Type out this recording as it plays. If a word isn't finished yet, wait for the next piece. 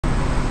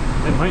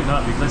It might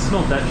not because I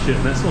smelled that shit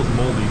and that smells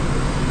moldy.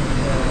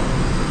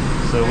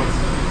 Yeah. So what's...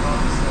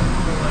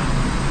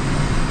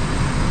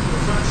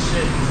 It's not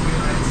shit, it's good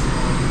ice.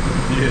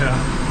 Yeah.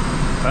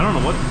 I don't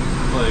know what,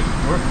 like,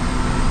 where... I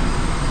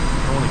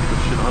don't want to get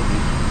this shit on me.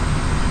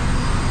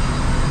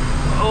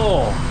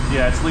 Oh!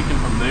 Yeah, it's leaking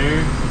from there.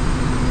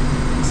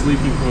 It's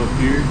leaking from up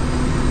here.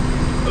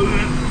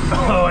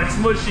 Oh, it's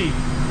mushy!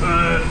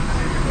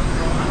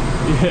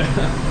 Yeah.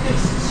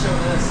 It's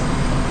showing us.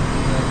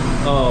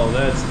 Oh,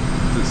 that's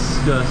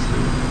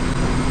disgusting.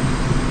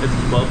 It's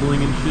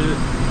bubbling and shit.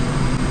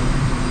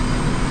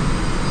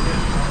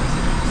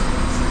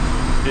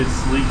 It's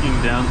leaking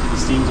down to the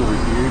seams over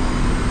here.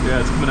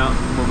 Yeah, it's coming out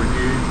from over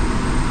here.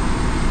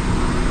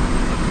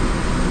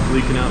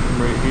 Leaking out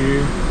from right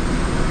here.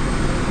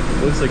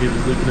 It looks like it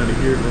was leaking out of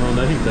here. Well,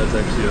 I think that's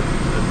actually a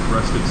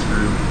rusted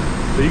screw.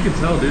 But you can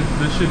tell, dude,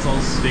 this shit's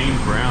all stained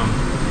brown.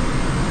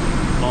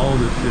 All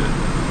this shit.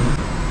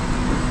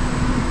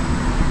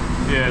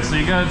 Yeah, so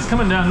you got, it's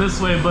coming down this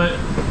way, but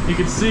you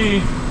can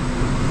see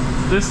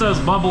this stuff's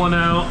bubbling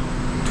out.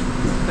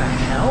 What the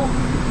hell?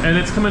 And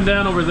it's coming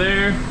down over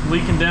there,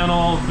 leaking down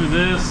all through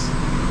this,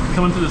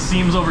 coming through the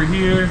seams over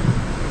here.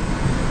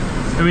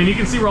 I mean, you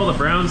can see where all the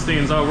brown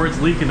stains are, where it's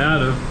leaking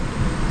out of.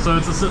 So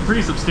it's a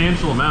pretty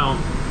substantial amount.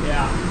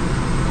 Yeah.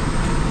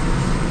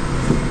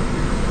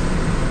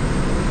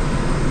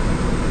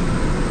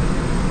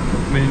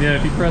 I mean, yeah,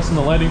 if you press on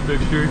the lighting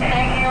fixture,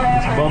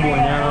 it's bubbling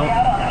out.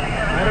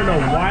 I don't know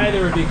why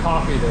there would be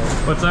coffee there.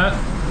 What's that?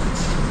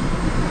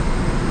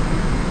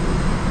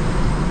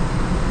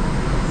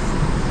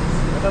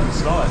 It doesn't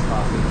smell like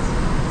coffee.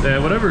 Yeah,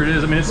 whatever it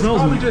is. I mean, it smells...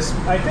 Probably just,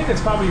 I think it's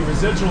probably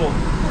residual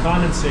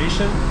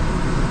condensation.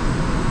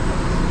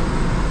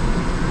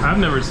 I've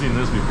never seen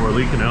this before,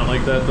 leaking out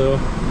like that, though.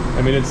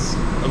 I mean, it's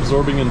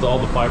absorbing into all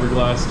the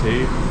fiberglass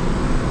tape.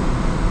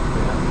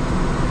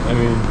 I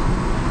mean,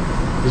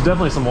 there's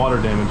definitely some water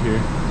damage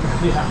here.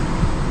 Yeah.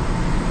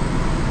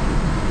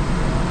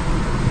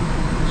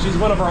 She's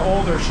one of our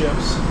older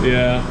ships.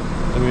 Yeah,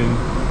 I mean,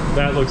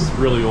 that looks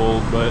really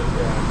old, but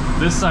Yeah.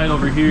 this side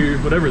over here,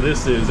 whatever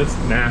this is, it's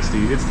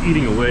nasty. It's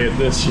eating away at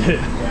this shit.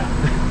 Yeah.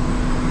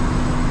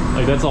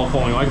 Like, that's all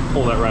falling. I can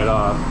pull that right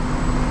off.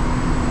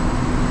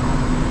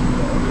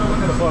 We're gonna look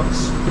at the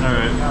books. All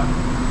right. Yeah.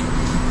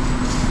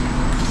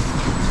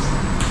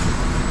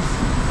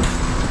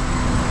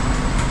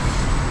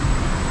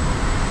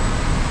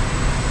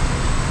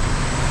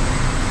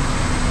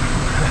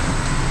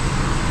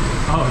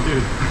 Oh,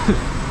 dude.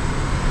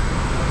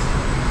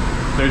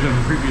 There's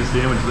some previous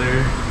damage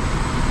there.